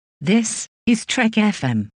This is Trek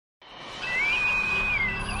FM.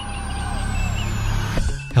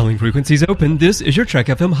 Hailing frequencies open, this is your Trek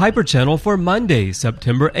FM Hyperchannel for Monday,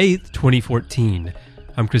 September 8th, 2014.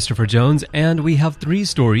 I'm Christopher Jones, and we have 3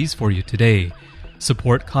 stories for you today.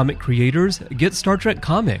 Support comic creators, get Star Trek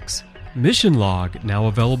comics. Mission Log, now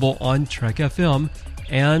available on Trek FM,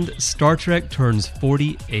 and Star Trek turns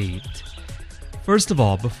 48. First of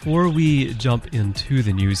all, before we jump into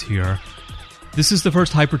the news here, this is the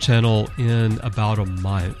first Hyperchannel in about a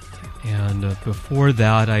month, and before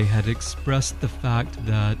that I had expressed the fact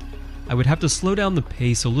that I would have to slow down the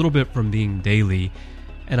pace a little bit from being daily,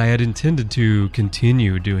 and I had intended to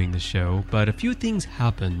continue doing the show, but a few things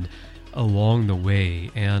happened along the way,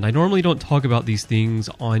 and I normally don't talk about these things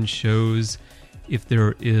on shows. If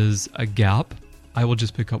there is a gap, I will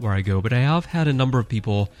just pick up where I go, but I have had a number of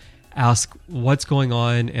people ask what's going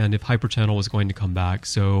on and if Hyperchannel was going to come back,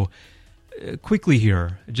 so quickly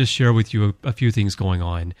here, just share with you a few things going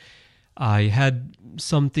on. I had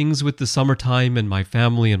some things with the summertime and my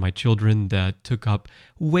family and my children that took up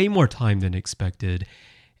way more time than expected.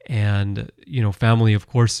 And, family, of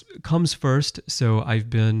course, comes first, so I've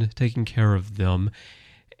been taking care of them.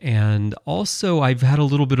 And also, I've had a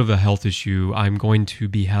little bit of a health issue. I'm going to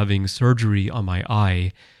be having surgery on my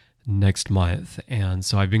eye next month. And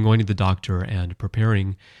so I've been going to the doctor and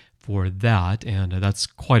preparing for that, and that's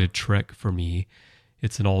quite a trek for me.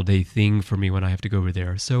 It's an all-day thing for me when I have to go over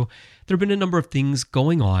there. So there have been a number of things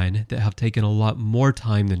going on that have taken a lot more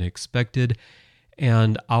time than expected,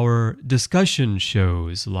 and our discussion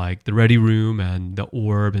shows like The Ready Room and The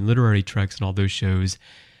Orb and Literary Treks and all those shows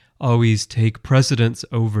always take precedence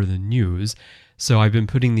over the news. So I've been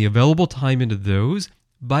putting the available time into those,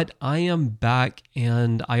 but I am back,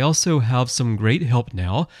 and I also have some great help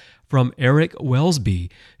now from Eric Welsby,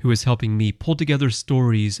 who is helping me pull together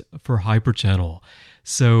stories for Hyperchannel.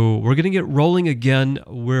 So we're going to get rolling again.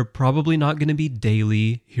 We're probably not going to be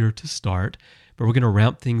daily here to start, but we're going to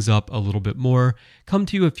ramp things up a little bit more, come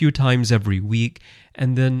to you a few times every week,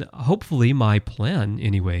 and then hopefully my plan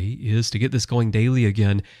anyway is to get this going daily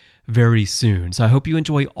again very soon. So I hope you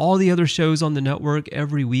enjoy all the other shows on the network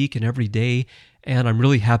every week and every day, and I'm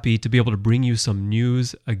really happy to be able to bring you some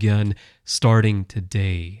news again starting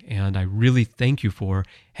today. And I really thank you for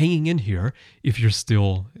hanging in here if you're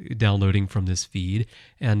still downloading from this feed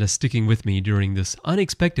and sticking with me during this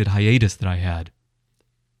unexpected hiatus that I had.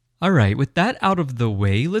 All right, with that out of the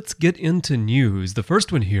way, let's get into news. The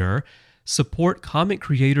first one here, support comic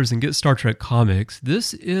creators and get Star Trek comics.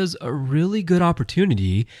 This is a really good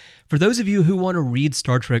opportunity for those of you who want to read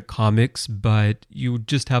Star Trek comics, but you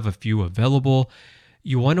just have a few available.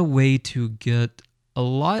 You want a way to get a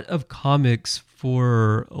lot of comics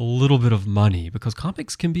for a little bit of money, because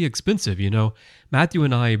comics can be expensive. Matthew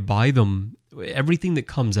and I buy them. Everything that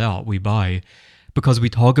comes out, we buy because we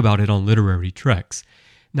talk about it on Literary Treks.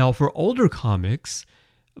 Now, for older comics,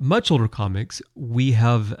 much older comics, we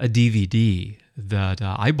have a DVD that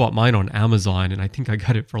I bought mine on Amazon, and I think I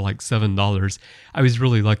got it for like $7. I was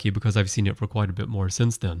really lucky because I've seen it for quite a bit more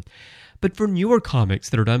since then. But for newer comics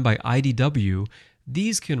that are done by IDW,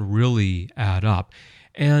 these can really add up.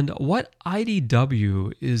 And what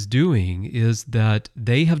IDW is doing is that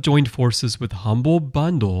they have joined forces with Humble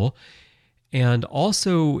Bundle and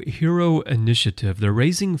also Hero Initiative. They're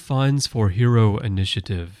raising funds for Hero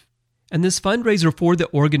Initiative. And this fundraiser for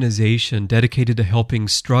the organization dedicated to helping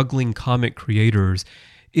struggling comic creators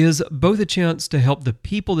is both a chance to help the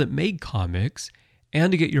people that make comics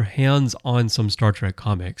and to get your hands on some Star Trek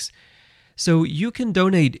comics. So you can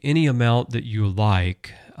donate any amount that you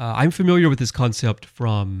like. I'm familiar with this concept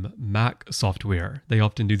from Mac software. They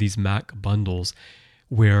often do these Mac bundles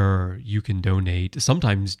where you can donate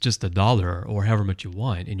sometimes just $1 or however much you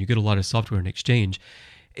want, and you get a lot of software in exchange.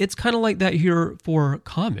 It's kind of like that here for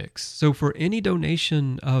comics. So for any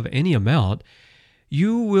donation of any amount,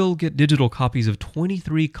 you will get digital copies of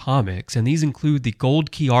 23 comics, and these include the Gold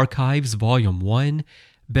Key Archives Volume 1,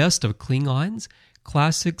 Best of Klingons,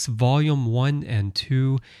 Classics Volume 1 and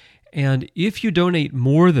 2, and if you donate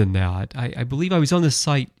more than that, I believe I was on this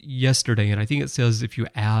site yesterday, and I think it says if you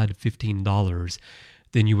add $15,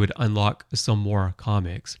 then you would unlock some more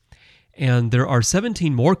comics. And there are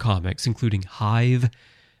 17 more comics, including Hive,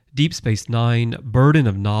 Deep Space Nine, Burden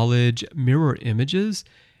of Knowledge, Mirror Images,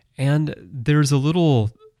 and there's a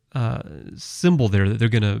little symbol there that they're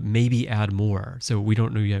going to maybe add more. So we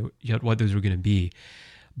don't know yet what those are going to be.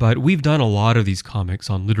 But we've done a lot of these comics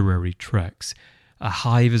on Literary Treks.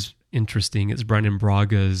 Hive is interesting. It's Brandon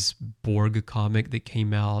Braga's Borg comic that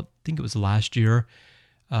came out, I think it was last year.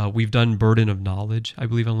 We've done Burden of Knowledge, I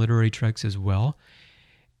believe, on Literary Treks as well.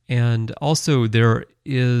 And also there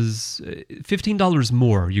is $15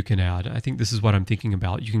 more you can add. I think this is what I'm thinking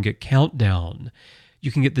about. You can get Countdown.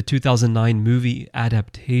 You can get the 2009 movie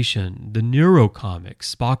adaptation, the Nero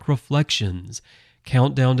comics, Spock Reflections,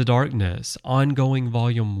 Countdown to Darkness, Ongoing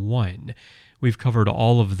Volume 1. We've covered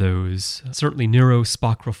all of those. Certainly Nero,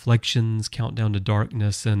 Spock Reflections, Countdown to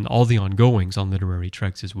Darkness, and all the ongoings on Literary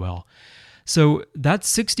Treks as well. So that's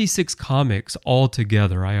 66 comics all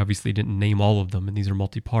together. I obviously didn't name all of them, and these are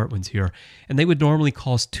multi-part ones here. And they would normally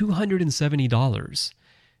cost $270.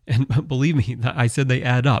 And believe me, I said they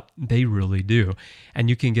add up. They really do. And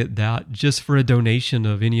you can get that just for a donation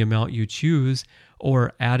of any amount you choose,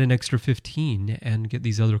 or add an extra 15 and get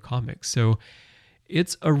these other comics. So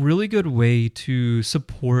it's a really good way to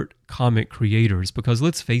support comic creators, because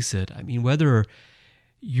let's face it, I mean, whether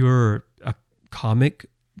you're a comic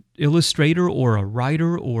illustrator or a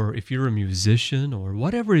writer, or if you're a musician or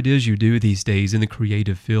whatever it is you do these days in the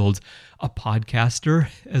creative fields, a podcaster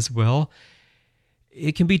as well,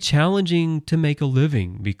 it can be challenging to make a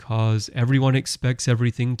living because everyone expects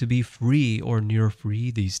everything to be free or near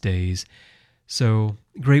free these days. So,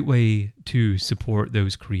 great way to support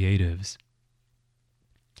those creatives.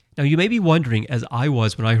 Now, you may be wondering, as I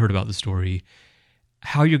was when I heard about the story,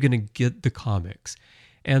 how you're going to get the comics.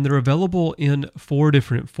 And they're available in 4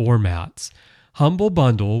 different formats. Humble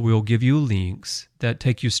Bundle will give you links that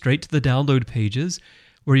take you straight to the download pages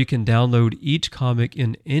where you can download each comic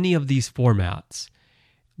in any of these formats.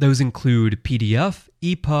 Those include PDF,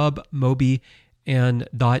 EPUB, MOBI, and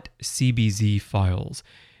 .cbz files.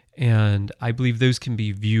 And I believe those can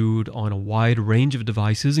be viewed on a wide range of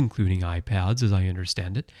devices, including iPads, as I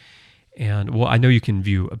understand it. And, well, I know you can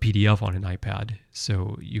view a PDF on an iPad,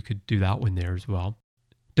 so you could do that one there as well.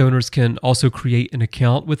 Donors can also create an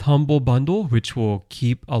account with Humble Bundle, which will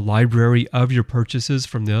keep a library of your purchases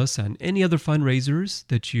from this and any other fundraisers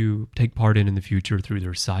that you take part in the future through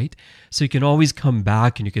their site. So you can always come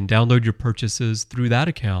back and you can download your purchases through that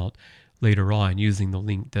account later on using the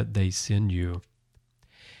link that they send you.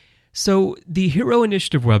 So the Hero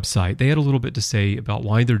Initiative website, they had a little bit to say about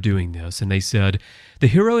why they're doing this. And they said, the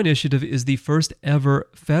Hero Initiative is the first ever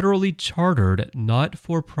federally chartered,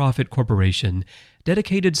 not-for-profit corporation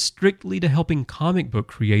dedicated strictly to helping comic book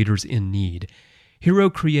creators in need.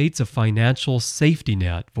 Hero creates a financial safety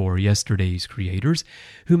net for yesterday's creators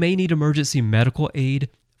who may need emergency medical aid,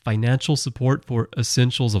 financial support for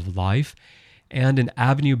essentials of life, and an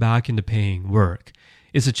avenue back into paying work.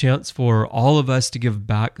 It's a chance for all of us to give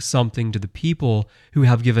back something to the people who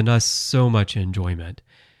have given us so much enjoyment.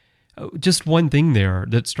 Just one thing there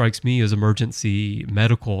that strikes me as emergency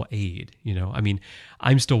medical aid. You know, I mean,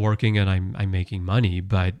 I'm still working and I'm making money,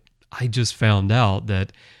 but I just found out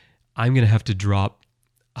that I'm going to have to drop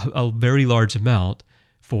a very large amount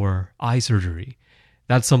for eye surgery.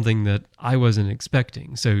 That's something that I wasn't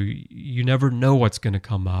expecting. So you never know what's going to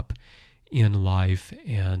come up in life,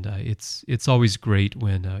 and it's always great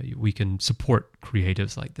when we can support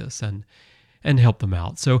creatives like this and help them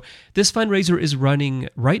out. So this fundraiser is running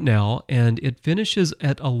right now, and it finishes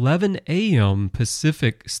at 11 a.m.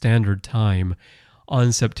 Pacific Standard Time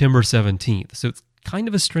on September 17th. So it's kind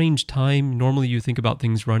of a strange time. Normally you think about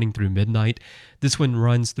things running through midnight. This one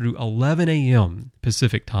runs through 11 a.m.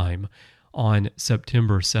 Pacific Time on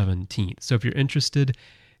September 17th. So if you're interested,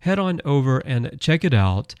 head on over and check it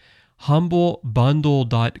out.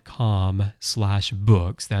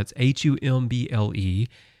 humblebundle.com/books. That's HUMBLE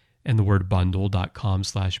and the word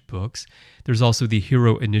bundle.com/books. There's also the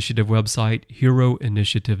Hero Initiative website,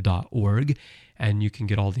 heroinitiative.org, and you can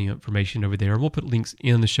get all the information over there. We'll put links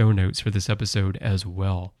in the show notes for this episode as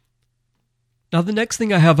well. Now, the next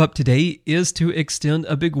thing I have up today is to extend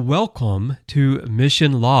a big welcome to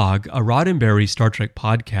Mission Log, a Roddenberry Star Trek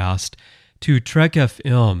podcast, to Trek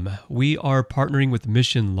FM. We are partnering with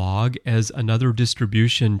Mission Log as another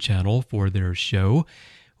distribution channel for their show.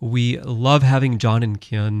 We love having John and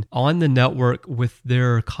Ken on the network with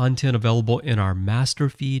their content available in our master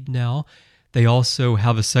feed now. They also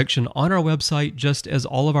have a section on our website, just as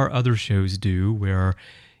all of our other shows do, where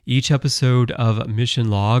each episode of Mission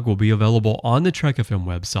Log will be available on the Trek FM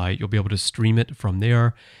website. You'll be able to stream it from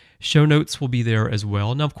there. Show notes will be there as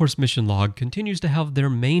well. Now, of course, Mission Log continues to have their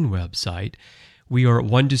main website. We are at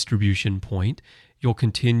one distribution point. You'll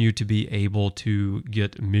continue to be able to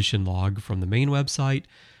get Mission Log from the main website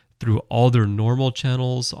through all their normal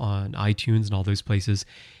channels on iTunes and all those places.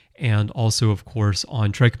 And also, of course,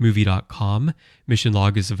 on trekmovie.com. Mission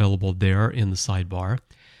Log is available there in the sidebar.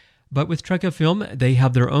 But with Trek FM, they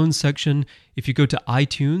have their own section. If you go to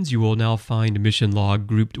iTunes, you will now find Mission Log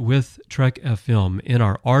grouped with Trek FM in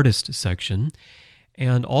our artist section.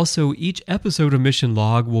 And also, each episode of Mission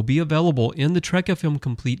Log will be available in the Trek FM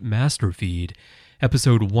Complete Master Feed.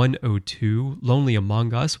 Episode 102, Lonely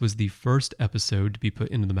Among Us, was the first episode to be put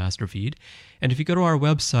into the Master Feed. And if you go to our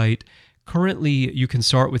website, currently you can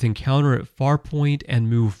start with Encounter at Farpoint and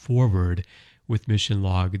move forward with Mission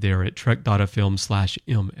Log there at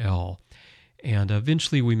trek.fm/ml. And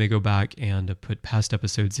eventually we may go back and put past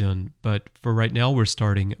episodes in, but for right now we're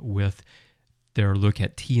starting with their look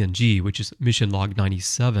at TNG, which is Mission Log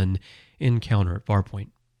 97, Encounter at Farpoint.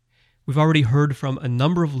 We've already heard from a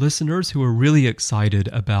number of listeners who are really excited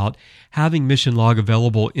about having Mission Log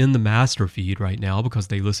available in the master feed right now because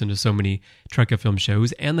they listen to so many Trek FM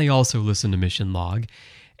shows and they also listen to Mission Log.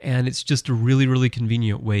 And it's just a really, really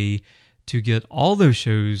convenient way to get all those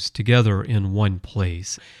shows together in one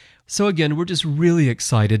place. So again, we're just really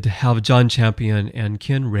excited to have John Champion and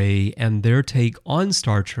Ken Ray and their take on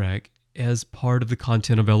Star Trek as part of the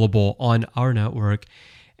content available on our network.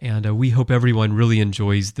 And we hope everyone really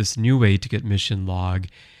enjoys this new way to get Mission Log.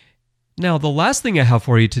 Now, the last thing I have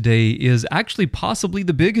for you today is actually possibly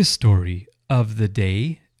the biggest story of the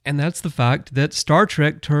day, and that's the fact that Star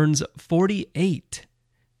Trek turns 48.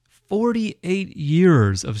 48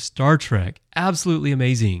 years of Star Trek. Absolutely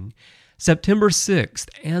amazing. September 6th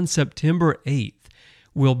and September 8th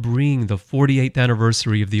will bring the 48th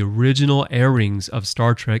anniversary of the original airings of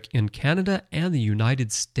Star Trek in Canada and the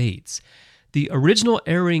United States. The original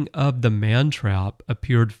airing of The Man Trap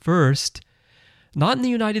appeared first, not in the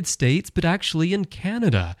United States, but actually in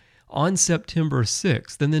Canada on September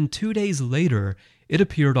 6th. And then 2 days later, it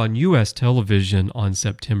appeared on U.S. television on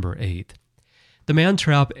September 8th. The Man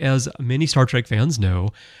Trap, as many Star Trek fans know,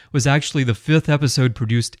 was actually the 5th episode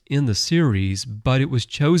produced in the series, but it was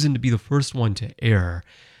chosen to be the first one to air.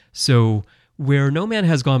 So, Where No Man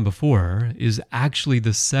Has Gone Before is actually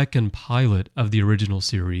the second pilot of the original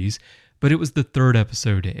series, but it was the 3rd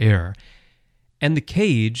episode to air. And The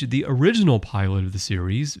Cage, the original pilot of the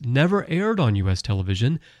series, never aired on U.S.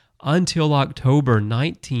 television until October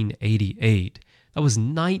 1988. That was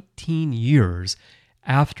 19 years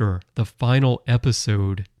after the final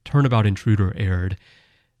episode, Turnabout Intruder, aired.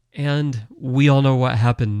 And we all know what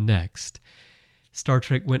happened next. Star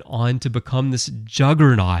Trek went on to become this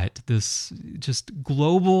juggernaut, this just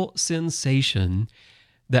global sensation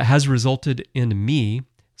that has resulted in me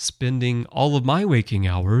spending all of my waking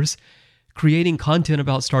hours creating content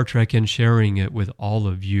about Star Trek and sharing it with all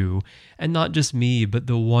of you. And not just me, but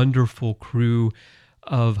the wonderful crew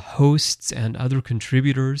of hosts and other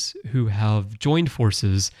contributors who have joined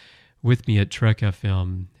forces with me at Trek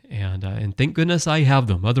FM. And thank goodness I have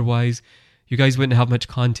them. Otherwise, you guys wouldn't have much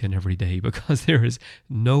content every day because there is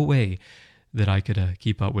no way that I could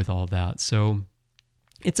keep up with all that. So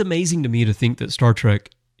it's amazing to me to think that Star Trek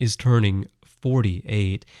is turning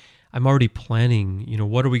 48. I'm already planning,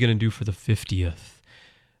 what are we going to do for the 50th?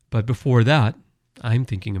 But before that, I'm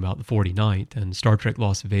thinking about the 49th and Star Trek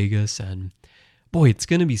Las Vegas. And boy, it's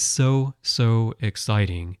going to be so, so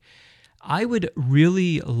exciting. I would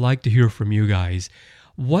really like to hear from you guys.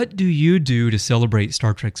 What do you do to celebrate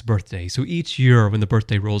Star Trek's birthday? So each year when the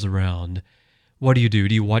birthday rolls around, what do you do?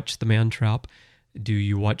 Do you watch The Man Trap? Do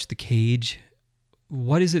you watch The Cage?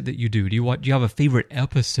 What is it that you do? Do you have a favorite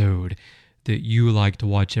episode that you like to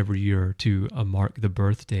watch every year to mark the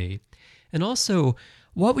birthday? And also,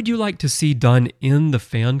 what would you like to see done in the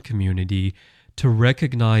fan community to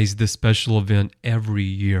recognize this special event every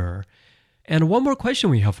year? And one more question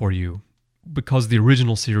we have for you, because the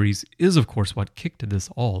original series is, of course, what kicked this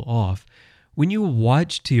all off. When you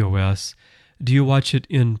watch TOS, do you watch it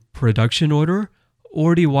in production order,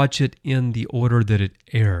 or do you watch it in the order that it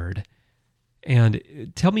aired?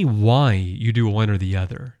 And tell me why you do one or the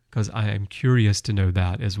other, because I am curious to know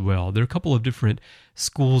that as well. There are a couple of different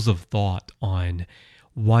schools of thought on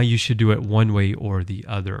why you should do it one way or the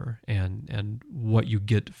other, and what you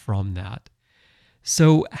get from that.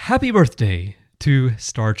 So, happy birthday to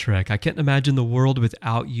Star Trek. I can't imagine the world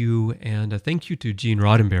without you, and thank you to Gene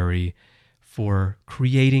Roddenberry for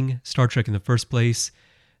creating Star Trek in the first place.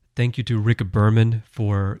 Thank you to Rick Berman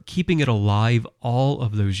for keeping it alive all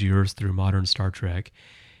of those years through modern Star Trek.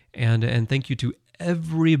 And thank you to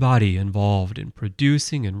everybody involved in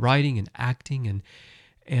producing and writing and acting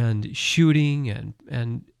and shooting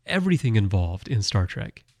and everything involved in Star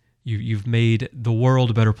Trek. You've made the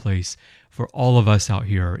world a better place for all of us out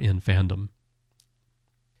here in fandom.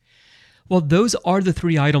 Well, those are the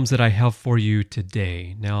 3 items that I have for you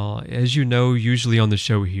today. Now, as you know, usually on the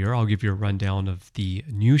show here, I'll give you a rundown of the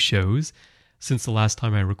new shows since the last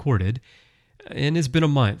time I recorded. And it's been a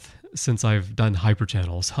month since I've done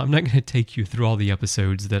Hyperchannel, so I'm not going to take you through all the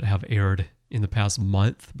episodes that have aired in the past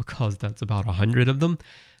month because that's about 100 of them.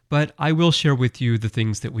 But I will share with you the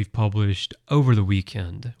things that we've published over the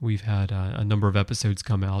weekend. We've had a number of episodes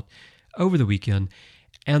come out over the weekend.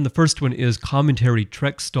 And the first one is Commentary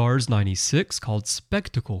Trek Stars 96 called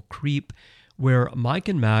Spectacle Creep, where Mike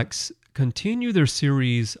and Max continue their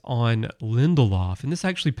series on Lindelof. And this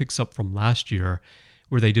actually picks up from last year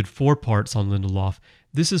where they did 4 parts on Lindelof.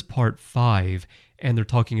 This is part 5, and they're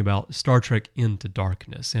talking about Star Trek Into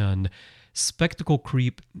Darkness. And spectacle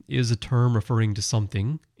creep is a term referring to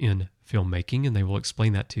something in filmmaking, and they will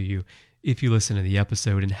explain that to you if you listen to the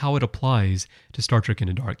episode and how it applies to Star Trek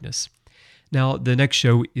Into Darkness. Now, the next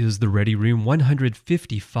show is the Ready Room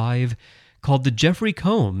 155, called The Jeffrey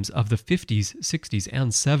Combs of the 50s, 60s,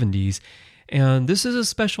 and 70s. And this is a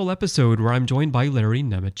special episode where I'm joined by Larry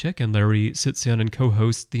Nemechek, and Larry sits in and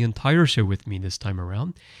co-hosts the entire show with me this time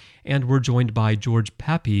around. And we're joined by George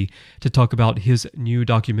Pappy to talk about his new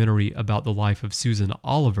documentary about the life of Susan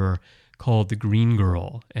Oliver called The Green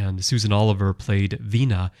Girl. And Susan Oliver played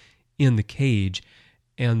Vina in The Cage,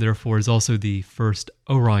 and therefore is also the first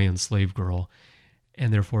Orion slave girl,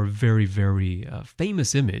 and therefore a very, very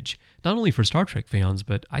famous image, not only for Star Trek fans,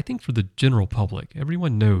 but I think for the general public.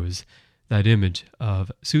 Everyone knows that image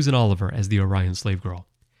of Susan Oliver as the Orion slave girl.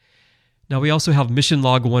 Now we also have Mission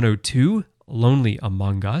Log 102, Lonely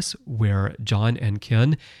Among Us, where John and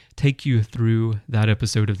Ken take you through that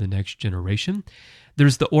episode of The Next Generation.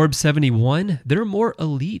 There's the Orb 71, They're More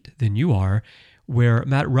Elite Than You Are, where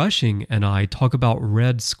Matt Rushing and I talk about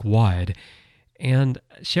Red Squad and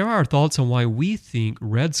share our thoughts on why we think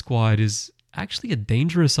Red Squad is actually a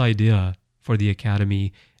dangerous idea for the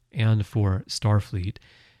Academy and for Starfleet.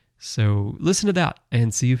 So listen to that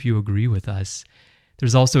and see if you agree with us.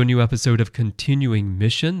 There's also a new episode of Continuing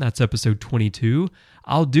Mission. That's episode 22.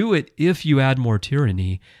 I'll do it if you add more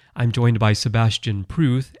tyranny. I'm joined by Sebastian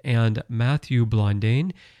Pruth and Matthew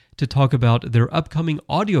Blondane to talk about their upcoming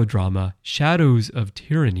audio drama, Shadows of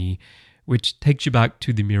Tyranny, which takes you back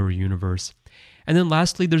to the Mirror Universe. And then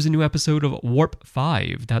lastly, there's a new episode of Warp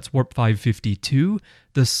 5. That's Warp 552,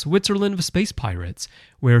 The Switzerland of Space Pirates,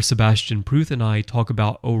 where Sebastian Pruth and I talk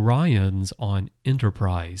about Orions on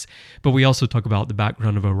Enterprise. But we also talk about the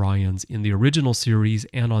background of Orions in the original series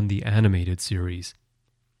and on the animated series.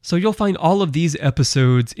 So you'll find all of these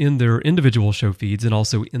episodes in their individual show feeds and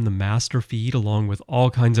also in the master feed, along with all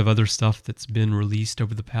kinds of other stuff that's been released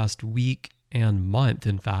over the past week and month,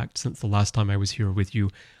 in fact, since the last time I was here with you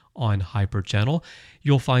on Hyperchannel.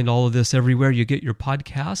 You'll find all of this everywhere you get your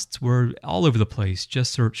podcasts. We're all over the place.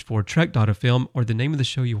 Just search for Trek.fm or the name of the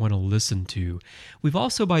show you want to listen to. We've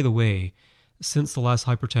also, by the way, since the last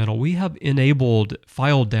Hyperchannel, we have enabled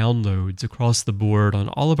file downloads across the board on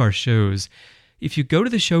all of our shows. If you go to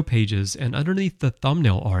the show pages and underneath the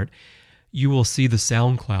thumbnail art, you will see the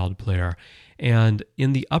SoundCloud player. And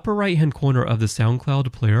in the upper right-hand corner of the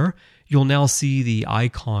SoundCloud player, you'll now see the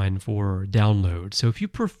icon for download. So if you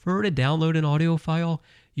prefer to download an audio file,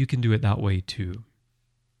 you can do it that way too.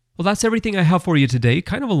 Well, that's everything I have for you today.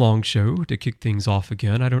 Kind of a long show to kick things off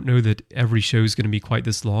again. I don't know that every show is going to be quite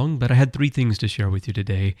this long, but I had 3 things to share with you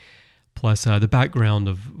today, plus the background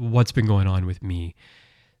of what's been going on with me.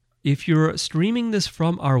 If you're streaming this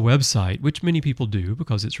from our website, which many people do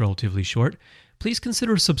because it's relatively short, please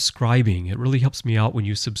consider subscribing. It really helps me out when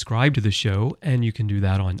you subscribe to the show, and you can do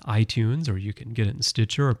that on iTunes, or you can get it in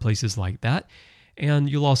Stitcher or places like that. And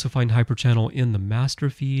you'll also find Hyperchannel in the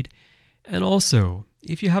master feed. And also,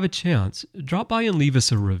 if you have a chance, drop by and leave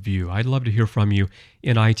us a review. I'd love to hear from you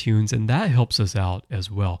in iTunes, and that helps us out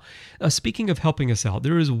as well. Speaking of helping us out,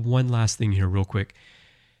 there is one last thing here real quick.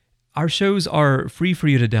 Our shows are free for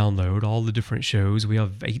you to download, all the different shows. We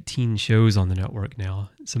have 18 shows on the network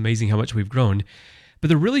now. It's amazing how much we've grown. But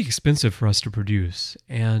they're really expensive for us to produce,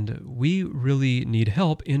 and we really need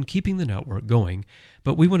help in keeping the network going.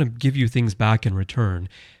 But we want to give you things back in return.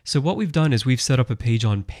 So what we've done is we've set up a page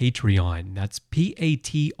on Patreon. That's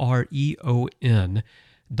Patreon.com.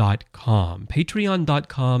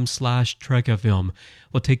 Patreon.com/TrekFM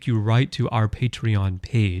will take you right to our Patreon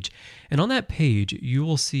page. And on that page, you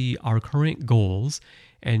will see our current goals,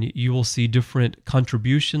 and you will see different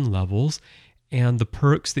contribution levels and the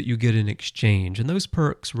perks that you get in exchange. And those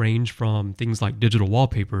perks range from things like digital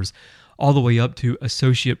wallpapers all the way up to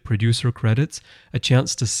associate producer credits, a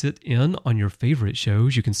chance to sit in on your favorite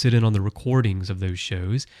shows. You can sit in on the recordings of those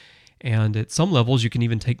shows. And at some levels, you can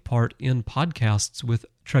even take part in podcasts with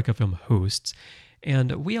Trek FM hosts.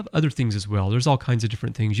 And we have other things as well. There's all kinds of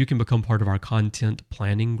different things. You can become part of our content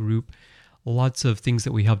planning group, lots of things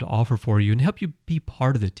that we have to offer for you and help you be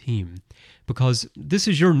part of the team. Because this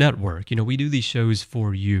is your network. We do these shows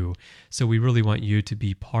for you. So we really want you to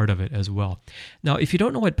be part of it as well. Now, if you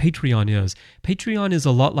don't know what Patreon is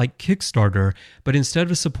a lot like Kickstarter, but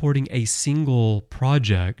instead of supporting a single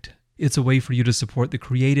project, it's a way for you to support the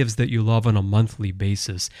creatives that you love on a monthly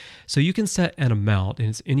basis. So you can set an amount, and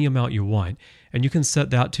it's any amount you want, and you can set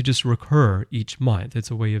that to just recur each month.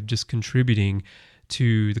 It's a way of just contributing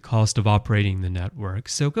to the cost of operating the network.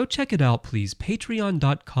 So go check it out, please.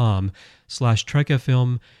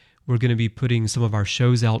 Patreon.com/TrekFM. We're going to be putting some of our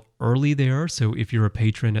shows out early there. So if you're a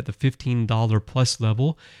patron at the $15 plus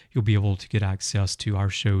level, you'll be able to get access to our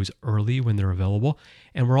shows early when they're available.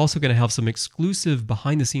 And we're also going to have some exclusive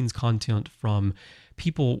behind the scenes content from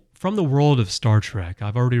people from the world of Star Trek.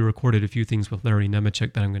 I've already recorded a few things with Larry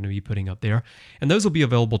Nemechek that I'm going to be putting up there. And those will be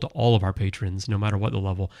available to all of our patrons, no matter what the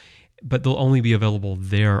level. But they'll only be available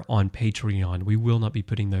there on Patreon. We will not be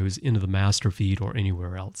putting those into the master feed or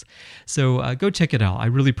anywhere else. So go check it out. I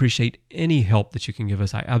really appreciate any help that you can give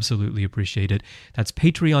us. I absolutely appreciate it. That's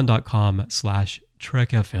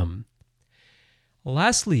patreon.com/TrekFM.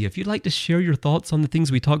 Lastly, if you'd like to share your thoughts on the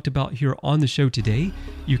things we talked about here on the show today,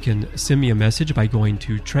 you can send me a message by going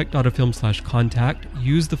to trek.fm/contact,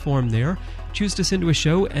 use the form there, choose to send to a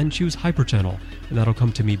show, and choose Hyperchannel, and that'll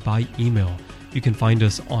come to me by email. You can find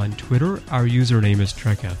us on Twitter. Our username is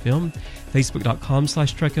TrekFM.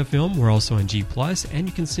 Facebook.com/TrekFM. We're also on G+, and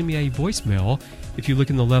you can send me a voicemail if you look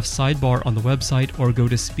in the left sidebar on the website or go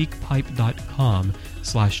to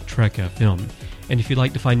speakpipe.com/TrekFM. And if you'd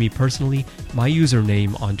like to find me personally, my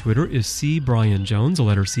username on Twitter is CBrianJones, a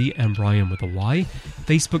letter C and Brian with a Y,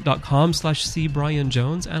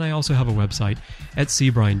 Facebook.com/CBrianJones, and I also have a website at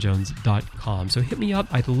cbrianjones.com. So hit me up.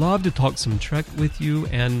 I'd love to talk some Trek with you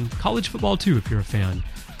and college football too if you're a fan.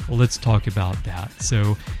 Well, let's talk about that.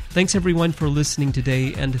 So thanks everyone for listening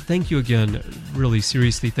today, and thank you again, really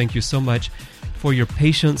seriously, thank you so much for your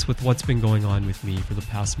patience with what's been going on with me for the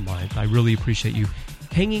past month. I really appreciate you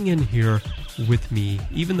hanging in here with me,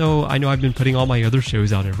 even though I know I've been putting all my other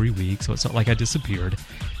shows out every week, so it's not like I disappeared.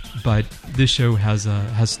 But this show has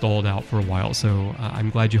stalled out for a while, so I'm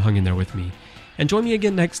glad you hung in there with me. And join me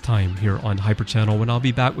again next time here on Hyperchannel when I'll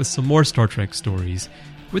be back with some more Star Trek stories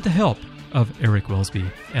with the help of Eric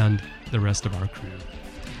Welsby and the rest of our crew.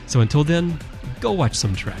 So until then, go watch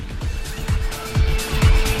some Trek.